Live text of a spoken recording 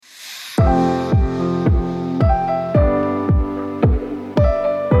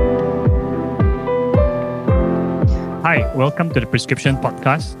Welcome to the Prescription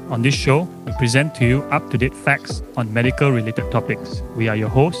Podcast. On this show, we present to you up-to-date facts on medical-related topics. We are your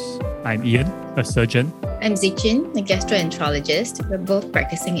hosts. I'm Ian, a surgeon. I'm Zichin, a gastroenterologist. We're both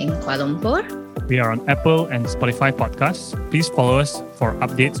practicing in Kuala Lumpur. We are on Apple and Spotify podcasts. Please follow us for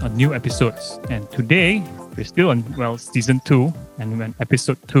updates on new episodes. And today, we're still on, season 2 and we're on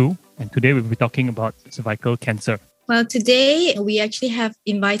episode 2. And today we'll be talking about cervical cancer. Well, today we actually have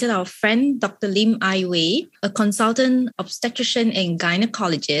invited our friend, Dr. Lim Ai Wei, a consultant obstetrician and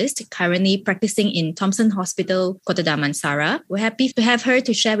gynecologist currently practicing in Thomson Hospital, Kota Damansara. We're happy to have her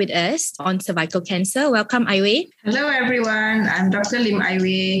to share with us on cervical cancer. Welcome, Ai Wei. Hello, everyone. I'm Dr. Lim Ai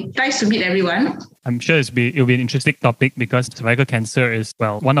Wei. Nice to meet everyone. I'm sure it'll be an interesting topic because cervical cancer is,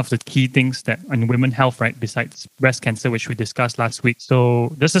 one of the key things that in women's health, right, besides breast cancer, which we discussed last week.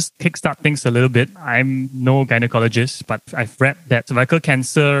 So let's just kickstart things a little bit. I'm no gynecologist, but I've read that cervical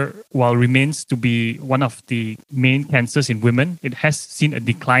cancer, while remains to be one of the main cancers in women, it has seen a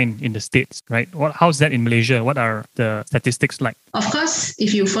decline in the States, right? How's that in Malaysia? What are the statistics like? Of course,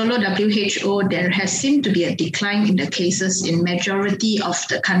 if you follow WHO, there has seemed to be a decline in the cases in majority of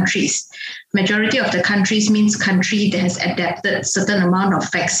the countries. Majority of the countries means country that has adapted certain amount of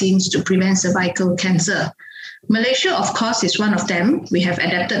vaccines to prevent cervical cancer. Malaysia, of course, is one of them. We have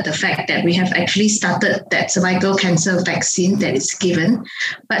adapted the fact that we have actually started that cervical cancer vaccine that is given.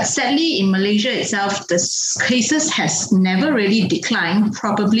 But sadly, in Malaysia itself, the cases has never really declined,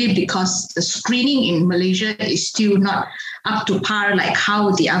 probably because the screening in Malaysia is still not up to par like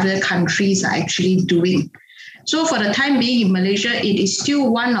how the other countries are actually doing. So for the time being in Malaysia, it is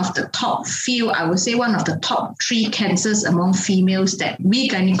still one of the top few, I would say one of the top 3 cancers among females that we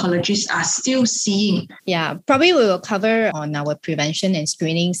gynecologists are still seeing. Yeah, probably we will cover on our prevention and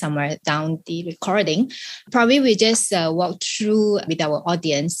screening somewhere down the recording. Probably we just walk through with our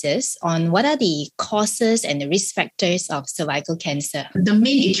audiences on what are the causes and the risk factors of cervical cancer. The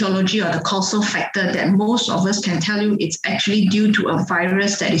main etiology or the causal factor that most of us can tell you it's actually due to a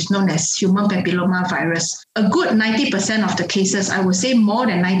virus that is known as human papilloma virus. A good 90% of the cases, I would say more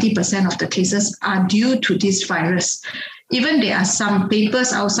than 90% of the cases are due to this virus. Even there are some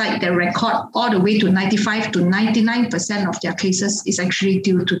papers outside that record all the way to 95 to 99% of their cases is actually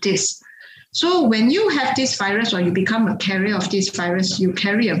due to this. So when you have this virus or you become a carrier of this virus, you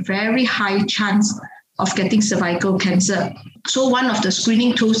carry a very high chance of getting cervical cancer. So one of the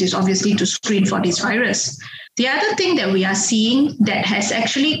screening tools is obviously to screen for this virus. The other thing that we are seeing that has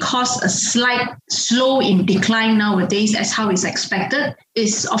actually caused a slight slow in decline nowadays as how it's expected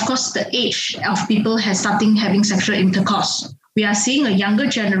is, of course, the age of people starting having sexual intercourse. We are seeing a younger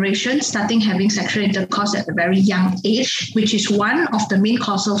generation starting having sexual intercourse at a very young age, which is one of the main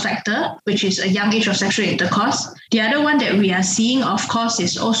causal factor, which is a young age of sexual intercourse. The other one that we are seeing, of course,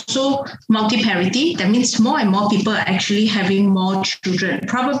 is also multiparity. That means more and more people are actually having more children,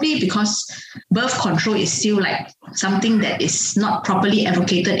 probably because birth control is still like something that is not properly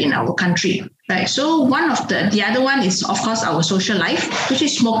advocated in our country. Right. So one of the other one is, of course, our social life, which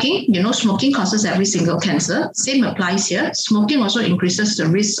is smoking. You know, smoking causes every single cancer. Same applies here. Smoking also increases the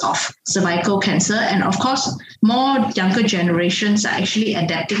risk of cervical cancer. And of course, more younger generations are actually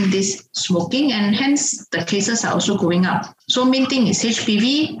adapting this smoking and hence the cases are also going up. So main thing is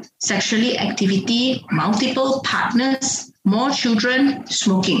HPV, sexually activity, multiple partners, more children,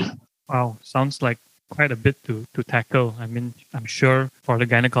 smoking. Wow, sounds like quite a bit to tackle. I mean, I'm sure for the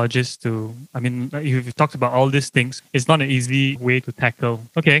gynecologist you've talked about all these things. It's not an easy way to tackle.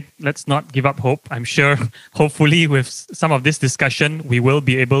 Okay, let's not give up hope. I'm sure, hopefully, with some of this discussion, we will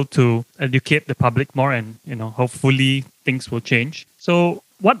be able to educate the public more and, hopefully things will change. So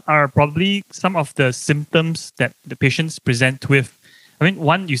what are probably some of the symptoms that the patients present with? I mean,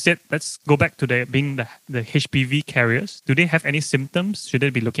 one, you said, let's go back to being the HPV carriers. Do they have any symptoms? Should they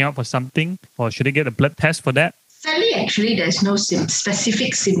be looking out for something? Or should they get a blood test for that? Sadly, actually, there's no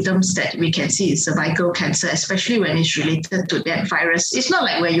specific symptoms that we can see in cervical cancer, especially when it's related to that virus. It's not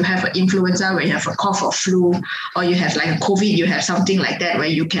like where you have an influenza, where you have a cough or flu, or you have like a COVID, you have something like that where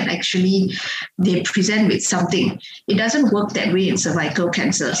you can actually, they present with something. It doesn't work that way in cervical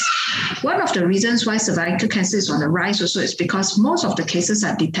cancers. One of the reasons why cervical cancer is on the rise also is because most of the cases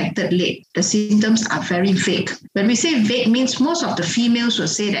are detected late. The symptoms are very vague. When we say vague, means most of the females will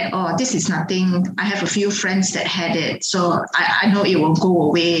say that, oh, this is nothing. I have a few friends that had it. So I know it will go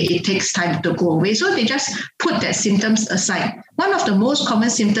away. It takes time to go away. So they just put that symptoms aside. One of the most common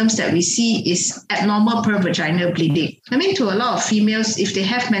symptoms that we see is abnormal pervaginal bleeding. I mean, to a lot of females, if they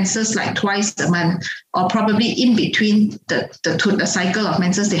have menses like twice a month, or probably in between the cycle of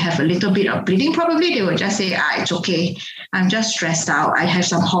menses, they have a little bit of bleeding, probably they will just say, it's okay. I'm just stressed out. I have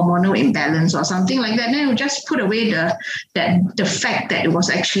some hormonal imbalance or something like that. Then we'll just put away the fact that it was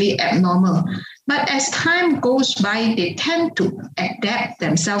actually abnormal. But as time goes by, they tend to adapt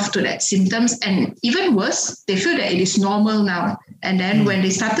themselves to that symptoms. And even worse, they feel that it is normal now. And then when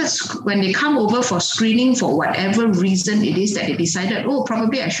they come over for screening for whatever reason it is that they decided,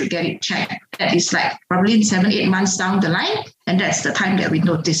 probably I should get it checked. That is like probably 7-8 months down the line. And that's the time that we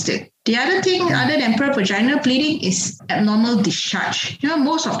noticed it. The other thing, other than pervaginal bleeding, is abnormal discharge.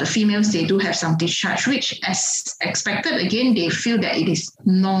 Most of the females, they do have some discharge, which as expected, again, they feel that it is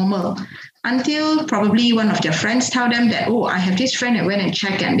normal. Until probably one of their friends tell them that, I have this friend that went and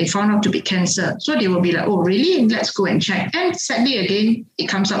checked and they found out to be cancer. So they will be like, really? Let's go and check. And sadly, again, it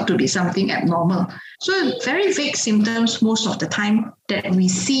comes out to be something abnormal. So very vague symptoms most of the time that we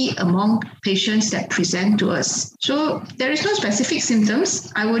see among patients that present to us. So there is no specific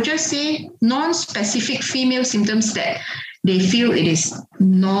symptoms. I would just say non-specific female symptoms that they feel it is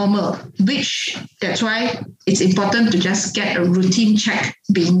normal, which that's why it's important to just get a routine check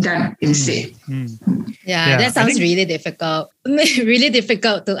being done instead. Yeah, that sounds really difficult. Really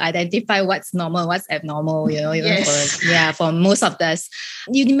difficult to identify what's normal, what's abnormal, even for most of us.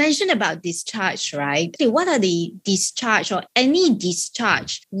 You mentioned about discharge, right? What are the discharge or any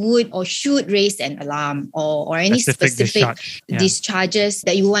discharge would or should raise an alarm or any specific discharges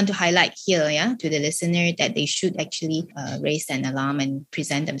that you want to highlight here, to the listener that they should actually raise an alarm and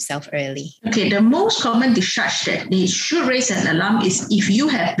present themselves early? Okay, the most common discharge that they should raise an alarm is if you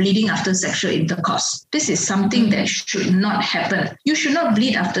have bleeding after sexual intercourse. This is something that should not happen. You should not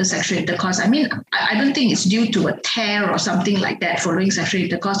bleed after sexual intercourse. I mean, I don't think it's due to a tear or something like that following sexual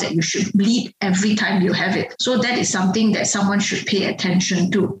intercourse that you should bleed every time you have it. So that is something that someone should pay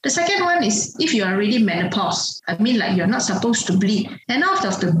attention to. The second one is if you are already menopause. I mean, like you're not supposed to bleed. And out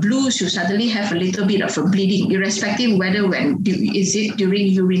of the blues, you suddenly have a little bit of a bleeding, irrespective whether is it during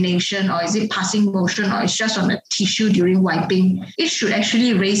urination or is it passing motion or it's just on the tissue during wiping. It should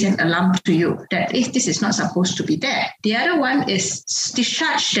actually raise an alarm to you that this is not supposed to be there. The other one is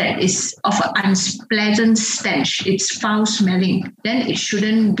discharge that is of an unpleasant stench. It's foul smelling. Then it should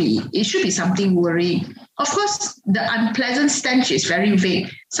be something worrying. Of course, the unpleasant stench is very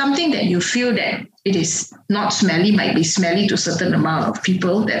vague. Something that you feel that it is not smelly might be smelly to a certain amount of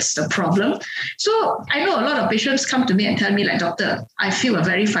people. That's the problem. So I know a lot of patients come to me and tell me like, doctor, I feel a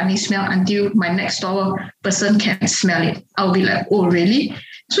very funny smell until my next door person can smell it. I'll be like, oh, really?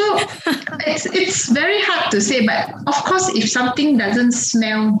 So it's very hard to say, but of course, if something doesn't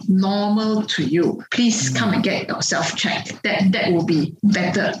smell normal to you, please come and get yourself checked. That will be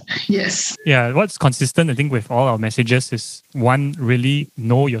better. Yes. Yeah, what's consistent, I think, with all our messages is one, really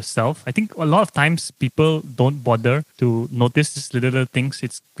know yourself. I think a lot of times people don't bother to notice these little things.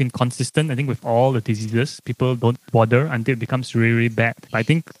 It's been consistent, I think, with all the diseases. People don't bother until it becomes really, really bad. But I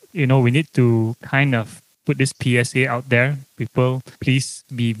think, we need to kind of put this PSA out there. People, please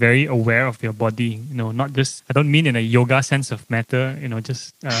be very aware of your body. Not just, I don't mean in a yoga sense of matter,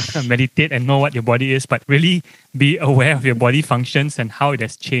 just meditate and know what your body is, but really be aware of your body functions and how it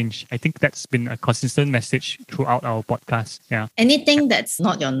has changed. I think that's been a consistent message throughout our podcast. Yeah. Anything that's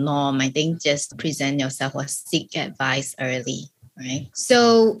not your norm, I think just present yourself or seek advice early. Right.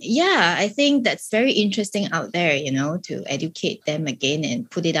 So, I think that's very interesting out there, to educate them again and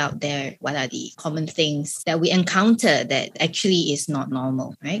put it out there. What are the common things that we encounter that actually is not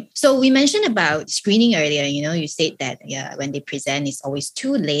normal, right? So we mentioned about screening earlier, you said that, when they present, it's always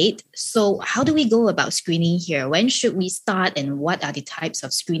too late. So how do we go about screening here? When should we start and what are the types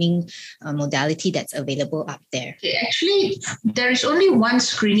of screening modality that's available up there? Okay, actually, there is only one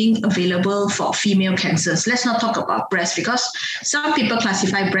screening available for female cancers. Let's not talk about breast because some people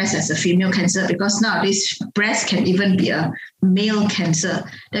classify breast as a female cancer because nowadays breast can even be a male cancer.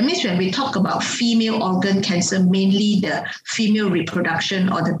 That means when we talk about female organ cancer, mainly the female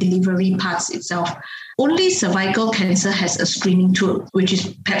reproduction or the delivery parts itself, only cervical cancer has a screening tool, which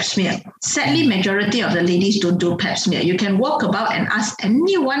is pap smear. Sadly, majority of the ladies don't do pap smear. You can walk about and ask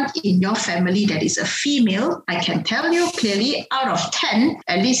anyone in your family that is a female. I can tell you clearly, out of 10,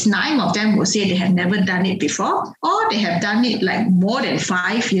 at least 9 of them will say they have never done it before, or they have done it like more than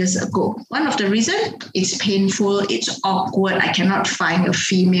 5 years ago. One of the reasons, it's painful, it's awkward, I cannot find a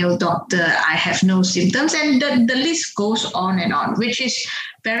female doctor, I have no symptoms, and the list goes on and on, which is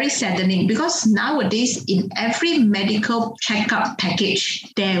very saddening because nowadays in every medical checkup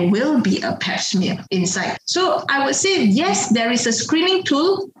package, there will be a pap smear inside. So I would say, yes, there is a screening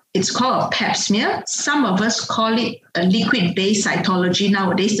tool. It's called a pap smear. Some of us call it a liquid-based cytology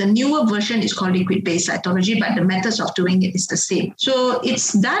nowadays. The newer version is called liquid-based cytology, but the methods of doing it is the same. So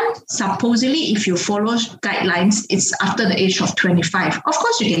it's done, supposedly, if you follow guidelines, it's after the age of 25. Of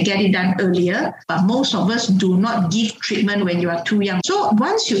course, you can get it done earlier, but most of us do not give treatment when you are too young. So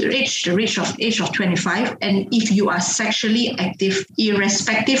once you reach the age of 25, and if you are sexually active,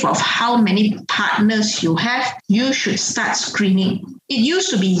 irrespective of how many partners you have, you should start screening. It used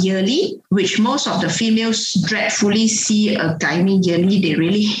to be yearly, which most of the females dreadfully see a gynae yearly. They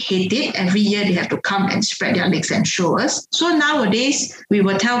really hate it. Every year they have to come and spread their legs and show us. So nowadays, we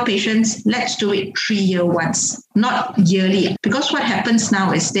will tell patients, let's do it 3 years once, not yearly. Because what happens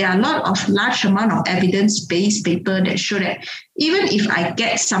now is there are a lot of large amount of evidence-based paper that show that even if I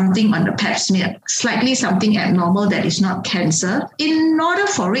get something on the pap smear, slightly something abnormal that is not cancer, in order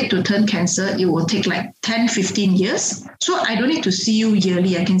for it to turn cancer, it will take like 10, 15 years. So I don't need to see you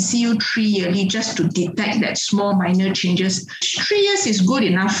yearly. I can see you 3 yearly just to detect that small minor changes. 3 years is good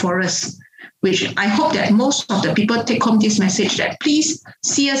enough for us, which I hope that most of the people take home this message that please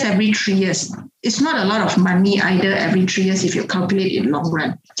see us every 3 years. It's not a lot of money either every 3 years if you calculate it long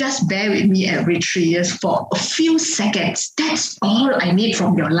run. Just bear with me every 3 years for a few seconds. That's all I need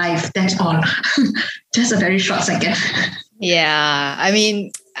from your life. That's all. Just a very short second. Yeah, I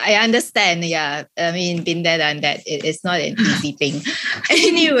mean, I understand. Yeah, I mean, been there, done that. It's not an easy thing.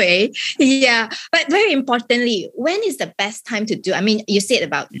 Anyway, yeah. But very importantly, when is the best time to do? I mean, you said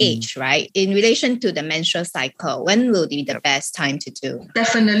about age, right? In relation to the menstrual cycle, when will be the best time to do?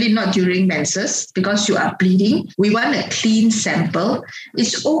 Definitely not during menses because you are bleeding. We want a clean sample.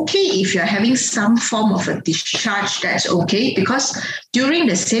 It's okay if you're having some form of a discharge. That's okay because during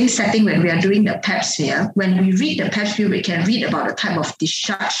the same setting when we are doing the pap smear, when we read the pap smear, we can read about the type of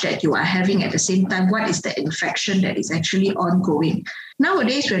discharge that you are having at the same time. What is the infection that is actually ongoing?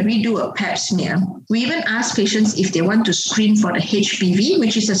 Nowadays, when we do a pap smear, we even ask patients if they want to screen for the HPV,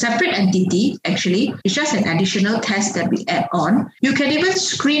 which is a separate entity, actually. It's just an additional test that we add on. You can even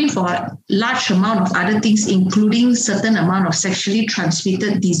screen for a large amount of other things, including certain amount of sexually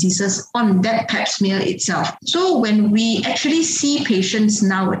transmitted diseases on that pap smear itself. So when we actually see patients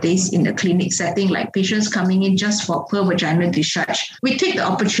nowadays in the clinic setting, like patients coming in just for per vaginal discharge, we take the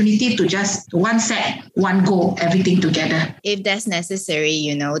opportunity to just one set, one go, everything together. If that's necessary,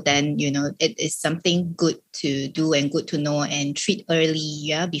 then, it is something good to do and good to know and treat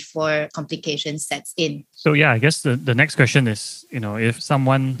early, before complications sets in. So I guess the next question is, if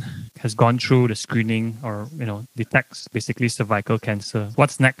someone has gone through the screening or, detects basically cervical cancer,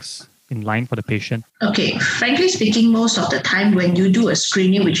 what's next in line for the patient? Okay, frankly speaking, most of the time when you do a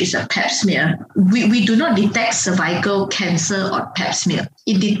screening, which is a pap smear, we do not detect cervical cancer on pap smear.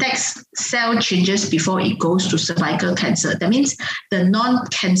 It detects cell changes before it goes to cervical cancer. That means the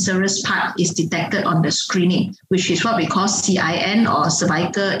non-cancerous part is detected on the screening, which is what we call CIN or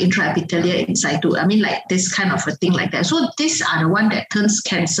cervical intraepithelial in situ. I mean, like this kind of a thing like that. So these are the one that turns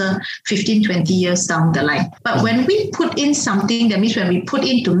cancer 15, 20 years down the line. But when we put in something, that means when we put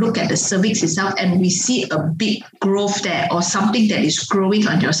in to look at the cervix itself and we see a big growth there or something that is growing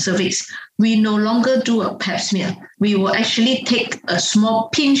on your cervix, we no longer do a pap smear. We will actually take a small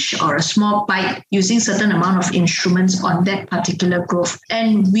pinch or a small bite using certain amount of instruments on that particular growth.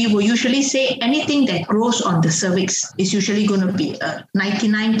 And we will usually say anything that grows on the cervix is usually going to be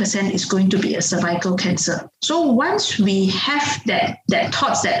 99% is going to be a cervical cancer. So once we have that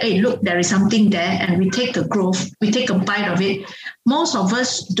thoughts that, hey, look, there is something there, and we take the growth, we take a bite of it, most of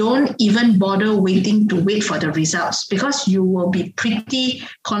us don't even bother to wait for the results because you will be pretty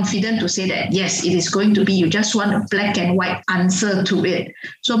confident to say that, yes, it is going to be, you just want a black and white answer to it.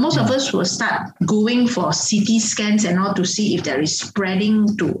 So most of us will start going for CT scans and all to see if there is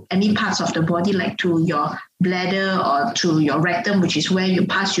spreading to any parts of the body, like to your bladder or to your rectum, which is where you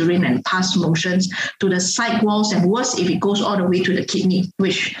pass urine and pass motions, to the side walls, and worse if it goes all the way to the kidney,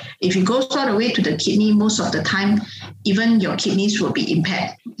 which if it goes all the way to the kidney, most of the time, even your kidneys will be impaired.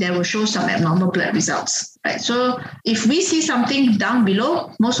 They will show some abnormal blood results. Right. So if we see something down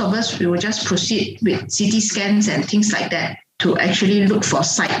below, most of us, we will just proceed with CT scans and things like that to actually look for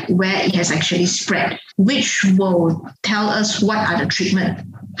site where it has actually spread, which will tell us what are the treatment.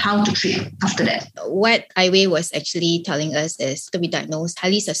 how to treat after that. What Aiwei was actually telling us is to be diagnosed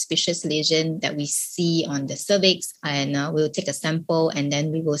highly suspicious lesion that we see on the cervix, and we'll take a sample and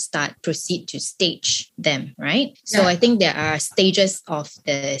then we will proceed to stage them, right? So I think there are stages of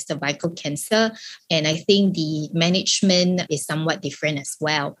the cervical cancer, and I think the management is somewhat different as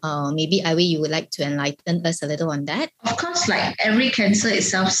well. Maybe Aiwei, you would like to enlighten us a little on that? Of course, like every cancer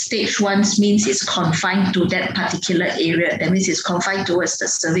itself, stage 1 means it's confined to that particular area. That means it's confined towards the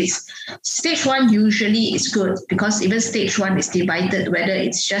cervix. Stage 1 usually is good because even stage 1 is divided, whether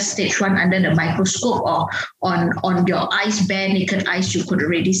it's just stage 1 under the microscope or on your eyes, bare naked eyes, you could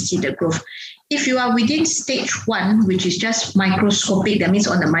already see the growth. If you are within stage 1, which is just microscopic, that means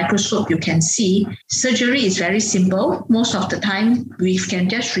on the microscope you can see, surgery is very simple. Most of the time, we can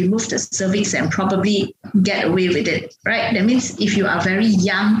just remove the cervix and probably get away with it, right? That means if you are very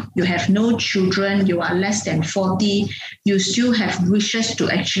young, you have no children, you are less than 40, you still have wishes to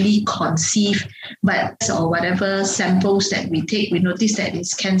actually conceive, but or whatever samples that we take, we notice that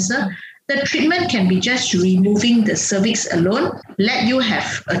it's cancer. The treatment can be just removing the cervix alone, let you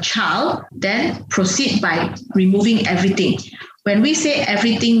have a child, then proceed by removing everything. When we say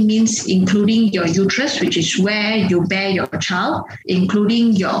everything means including your uterus, which is where you bear your child,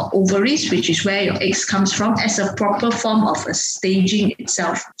 including your ovaries, which is where your eggs comes from, as a proper form of a staging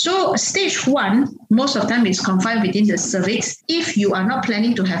itself. So stage 1, most of the time is confined within the cervix. If you are not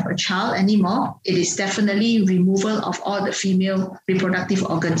planning to have a child anymore, it is definitely removal of all the female reproductive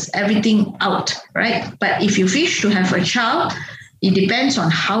organs, everything out, right? But if you wish to have a child, it depends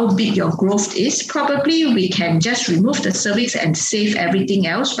on how big your growth is. Probably we can just remove the cervix and save everything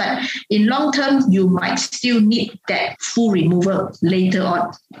else. But in long term, you might still need that full removal later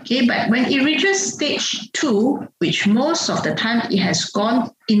on. Okay, but when it reaches stage 2, which most of the time it has gone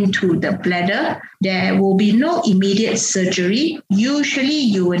into the bladder, there will be no immediate surgery. Usually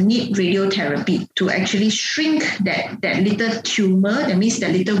you will need radiotherapy to actually shrink that little tumor, that means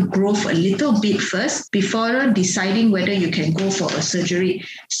that little growth a little bit first before deciding whether you can go for a surgery.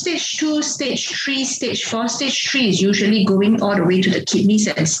 Stage 2, stage 3, stage 4. Stage 3 is usually going all the way to the kidneys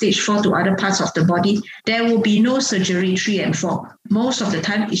and stage 4 to other parts of the body. There will be no surgery 3 and 4. Most of the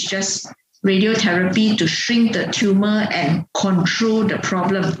time it's just radiotherapy to shrink the tumor and control the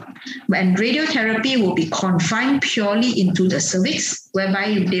problem. And radiotherapy will be confined purely into the cervix,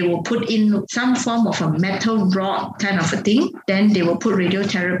 whereby they will put in some form of a metal rod kind of a thing. Then they will put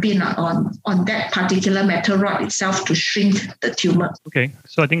radiotherapy on that particular metal rod itself to shrink the tumor. Okay,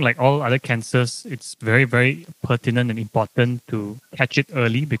 so I think like all other cancers, it's very, very pertinent and important to catch it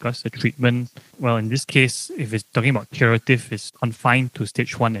early because the treatment, well, in this case, if it's talking about curative, is confined to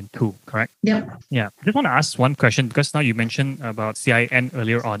stage 1 and 2, correct? Yep. Yeah. I just want to ask one question because now you mentioned about CIN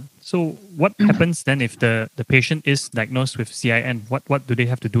earlier on. So what happens then if the patient is diagnosed with CIN? What do they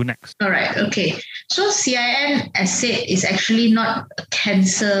have to do next? All right. Okay. So CIN, as said, is actually not a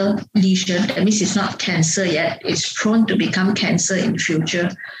cancer lesion. That means it's not cancer yet. It's prone to become cancer in the future.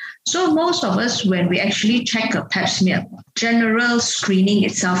 So most of us, when we actually check a pap smear, general screening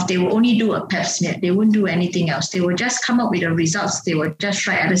itself, they will only do a pap smear. They won't do anything else. They will just come up with the results. They will just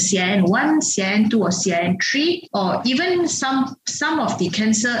try either CIN1, CIN2 or CIN3, or even some of the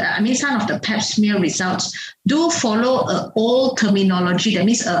some of the pap smear results do follow an old terminology. That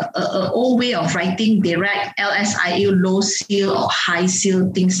means an old way of writing. They write LSIL, low seal or high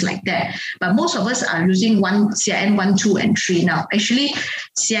seal, things like that. But most of us are using CIN1, 2, and 3 now. Actually,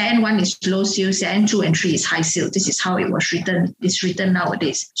 CIN1 is low seal, CIN2 and 3 is high seal. This is how it was written. It's written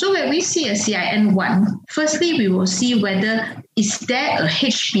nowadays. So when we see a CIN1, firstly, we will see whether is there a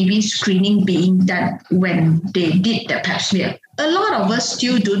HPV screening being done when they did the pap smear. A lot of us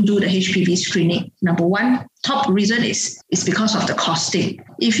still don't do the HPV screening. Number one, top reason is because of the costing.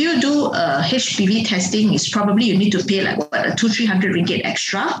 If you do a HPV testing, it's probably you need to pay like a 200-300 ringgit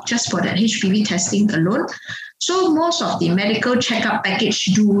extra just for that HPV testing alone. So most of the medical checkup package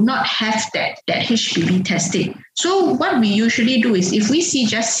do not have that HPV testing. So what we usually do is if we see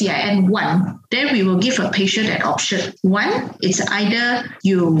just CIN1, then we will give a patient an option. One, it's either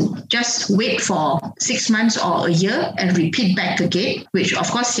you just wait for 6 months or a year and repeat back again, which of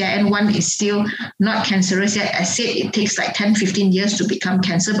course CIN1 is still not cancerous yet. I said it takes like 10-15 years to become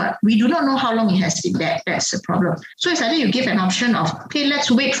cancer, but we do not know how long it has been there. That's the problem. So it's either you give an option of, okay, let's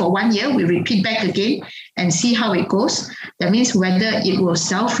wait for 1 year, we repeat back again and see how it goes. That means whether it will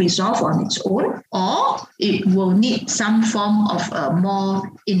self-resolve on its own or it will need some form of a more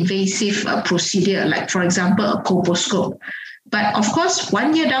invasive procedure, like for example, a colposcope. But of course,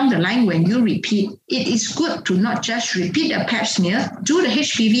 1 year down the line, when you repeat, it is good to not just repeat a pap smear, do the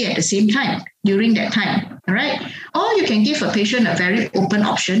HPV at the same time during that time. All right. Or you can give a patient a very open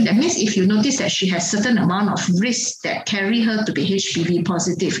option. That means if you notice that she has certain amount of risk that carry her to be HPV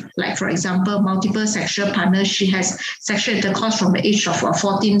positive, like for example, multiple sexual partners, she has sexual intercourse from the age of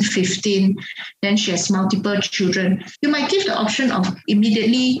 14, 15, then she has multiple children, you might give the option of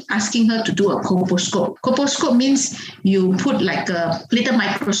immediately asking her to do a colposcope. Colposcope means you put like a little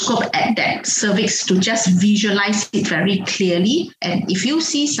microscope at that cervix to just visualize it very clearly. And if you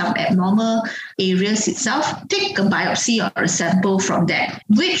see some abnormal areas itself, take a biopsy or a sample from that,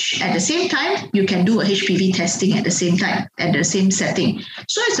 which at the same time, you can do a HPV testing at the same time, at the same setting.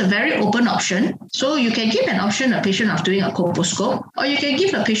 So it's a very open option. So you can give an option a patient of doing a colposcope, or you can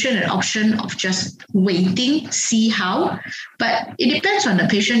give a patient an option of just waiting, see how, but it depends on the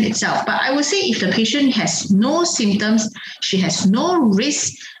patient itself. But I would say if the patient has no symptoms, she has no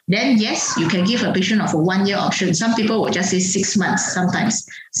risk, then yes, you can give a patient of a 1 year option. Some people will just say 6 months sometimes.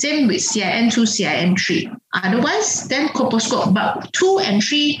 Same with CIN2, CIN3. Otherwise, then colposcope. But 2 and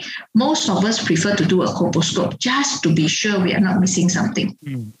 3, most of us prefer to do a colposcope just to be sure we are not missing something.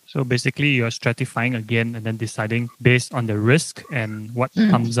 So basically, you're stratifying again and then deciding based on the risk and what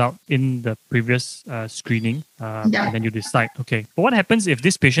comes out in the previous screening. And then you decide, okay, but what happens if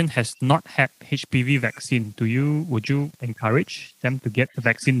this patient has not had HPV vaccine? Would you encourage them to get the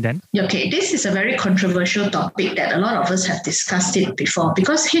vaccine then? Okay, this is a very controversial topic that a lot of us have discussed it before,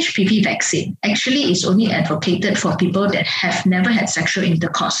 because HPV vaccine actually is only advocated for people that have never had sexual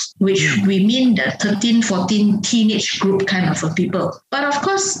intercourse, which we mean the 13, 14 teenage group kind of a people. But of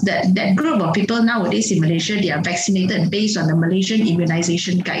course, that group of people nowadays in Malaysia, they are vaccinated based on the Malaysian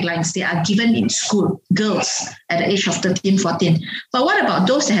immunization guidelines. They are given in school, girls at the age of 13, 14. But what about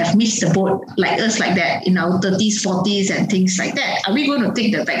those that have missed the boat, like us, like that, in our 30s, 40s and things like that? Are we going to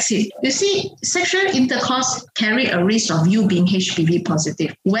take the vaccine? You see, sexual intercourse carry a risk of you being HPV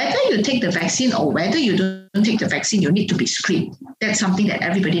positive. Whether you take the vaccine or whether you don't take the vaccine, you need to be screened. That's something that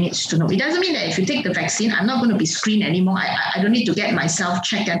everybody needs to know. It doesn't mean that if you take the vaccine, I'm not going to be screened anymore. I don't need to get myself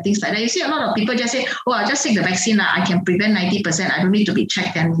checked and things like that. You see, a lot of people just say, oh, I'll just take the vaccine. I can prevent 90%. I don't need to be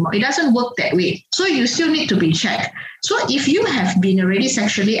checked anymore. It doesn't work that way. So you still need to be checked. So if you have been already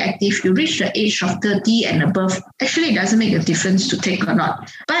sexually active, you reach the age of 30 and above, actually it doesn't make a difference to take or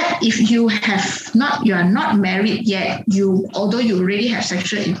not. But if you are not married yet, although you already have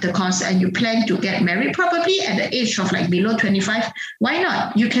sexual intercourse and you plan to get married, probably at the age of like below 25, why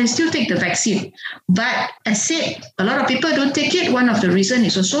not? You can still take the vaccine. But as said, a lot of people don't take it. One of the reasons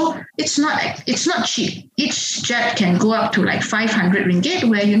is also it's not cheap. Each jab can go up to like 500 ringgit,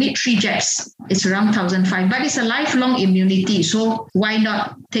 where you need 3 jabs. It's around 1,500, but it's a lifelong immunity. So why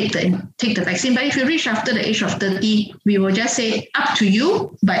not take the vaccine? But if you reach after the age of 30, we will just say up to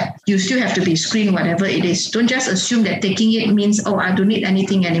you, but you still have to be screened, whatever it is. Don't just assume that taking it means, oh, I don't need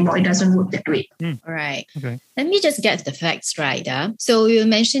anything anymore. It doesn't work that way. All right. Okay. Let me just get the facts right. So you were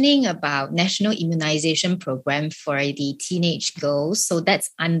mentioning about National Immunization Program for the teenage girls. So that's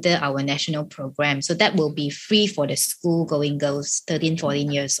under our national program. So that will be free for the school-going girls, 13,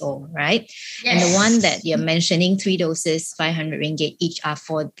 14 years old, right? Yes. And the one that you're mentioning, 3 doses, 500 ringgit each, are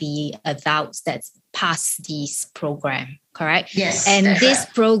for the adults that's past this program, correct? Yes. And this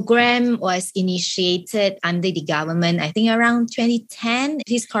program was initiated under the government, I think around 2010.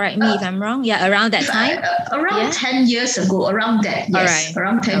 Please correct me if I'm wrong. Yeah, around that time. Around 10 years ago, around that. Yes, all right.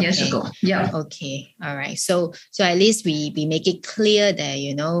 Around 10 years ago. Yeah. Okay. All right. So at least we make it clear that,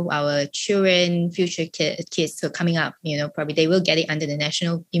 our children, future kids who are coming up, probably they will get it under the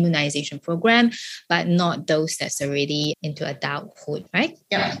National Immunization Program, but not those that's already into adulthood, right?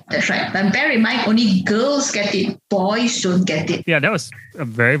 Yeah, that's right. But bear in mind, only girls get it. Boys don't get it. Yeah, that was a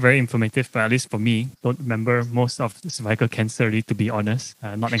very, very informative, at least for me. Don't remember most of cervical cancer, really, to be honest.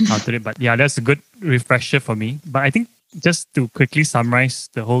 Not encountered it, but yeah, that's a good refresher for me. But I think just to quickly summarize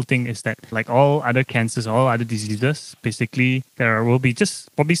the whole thing is that, like all other cancers, all other diseases, basically there will be just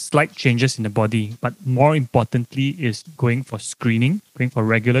probably slight changes in the body. But more importantly is going for screening, going for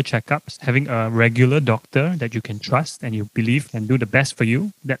regular checkups, having a regular doctor that you can trust and you believe can do the best for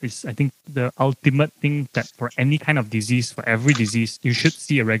you. That is, I think, the ultimate thing, that for any kind of disease, for every disease, you should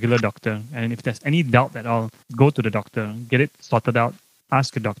see a regular doctor. And if there's any doubt at all, go to the doctor, get it sorted out,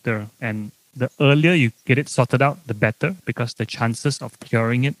 ask a doctor. And the earlier you get it sorted out, the better, because the chances of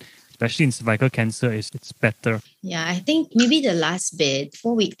curing it, especially in cervical cancer, it's better. Yeah, I think maybe the last bit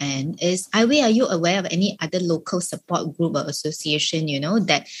before we end is, Iway, are you aware of any other local support group or association,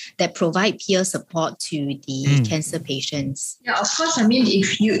 that provide peer support to the cancer patients? Yeah, of course. I mean,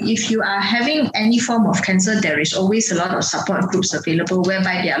 if you are having any form of cancer, there is always a lot of support groups available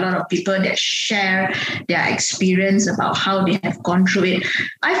whereby there are a lot of people that share their experience about how they have gone through it.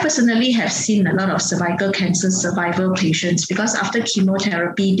 I personally have seen a lot of cervical cancer survivor patients because after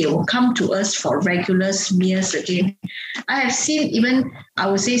chemotherapy, they will come to us for regular smears again. I have seen even, I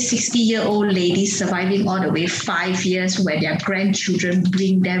would say, 60-year-old ladies surviving all the way 5 years where their grandchildren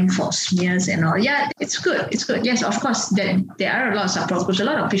bring them for smears and all. Yeah, it's good. It's good. Yes, of course, there are a lot of support groups. A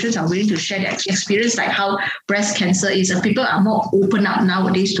lot of patients are willing to share their experience, like how breast cancer is. And people are more open up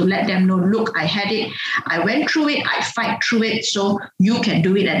nowadays to let them know, look, I had it. I went through it. I fight through it. So you can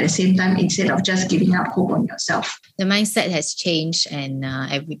do it at the same time instead of just giving up hope on yourself. The mindset has changed and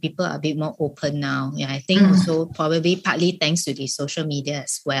people are a bit more open now. Yeah, I think also probably partly thanks to the social media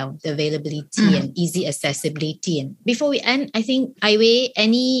as well, the availability and easy accessibility. And before we end, I think, Iway,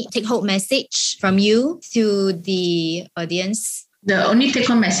 any take-home message from you to the audience? The only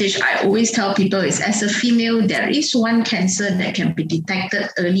take-home message I always tell people is, as a female, there is one cancer that can be detected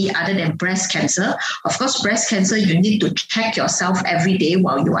early other than breast cancer. Of course, breast cancer, you need to check yourself every day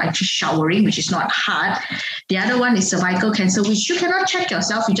while you are actually showering, which is not hard. The other one is cervical cancer, which you cannot check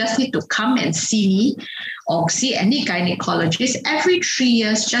yourself. You just need to come and see me or see any gynecologist every 3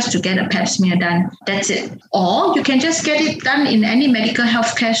 years just to get a pap smear done. That's it. Or you can just get it done in any medical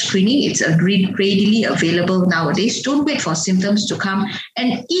healthcare screening. It's readily available nowadays. Don't wait for symptoms to come.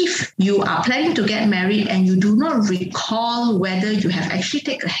 And if you are planning to get married and you do not recall whether you have actually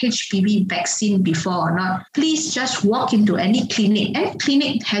taken a HPV vaccine before or not, please just walk into any clinic. Any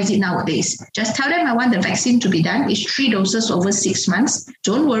clinic has it nowadays. Just tell them I want the vaccine to be done. It's 3 doses over 6 months.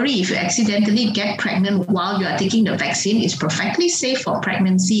 Don't worry if you accidentally get pregnant while you are taking the vaccine. It's perfectly safe for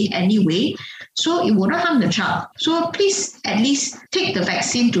pregnancy anyway, so it will not harm the child. So please at least take the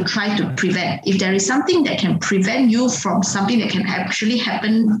vaccine to try to prevent. If there is something that can prevent you from something that can actually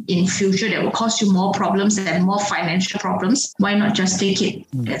happen in future that will cause you more problems and more financial problems, why not just take it?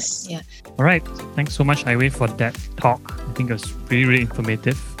 Yes. Yeah. All right. Thanks so much, Iway, for that talk. I think it was really, really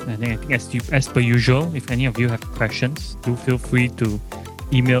informative. And I think as per usual, if any of you have questions, do feel free to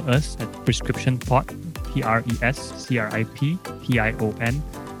email us at prescriptionpod,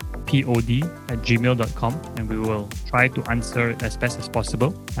 prescriptionpod@gmail.com, and we will try to answer it as best as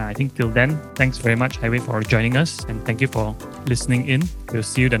possible. I think till then, thanks very much, Iway, for joining us, and thank you for listening in. We'll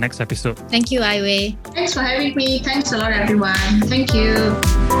see you the next episode. Thank you, Iway. Thanks for having me. Thanks a lot, everyone. Thank you.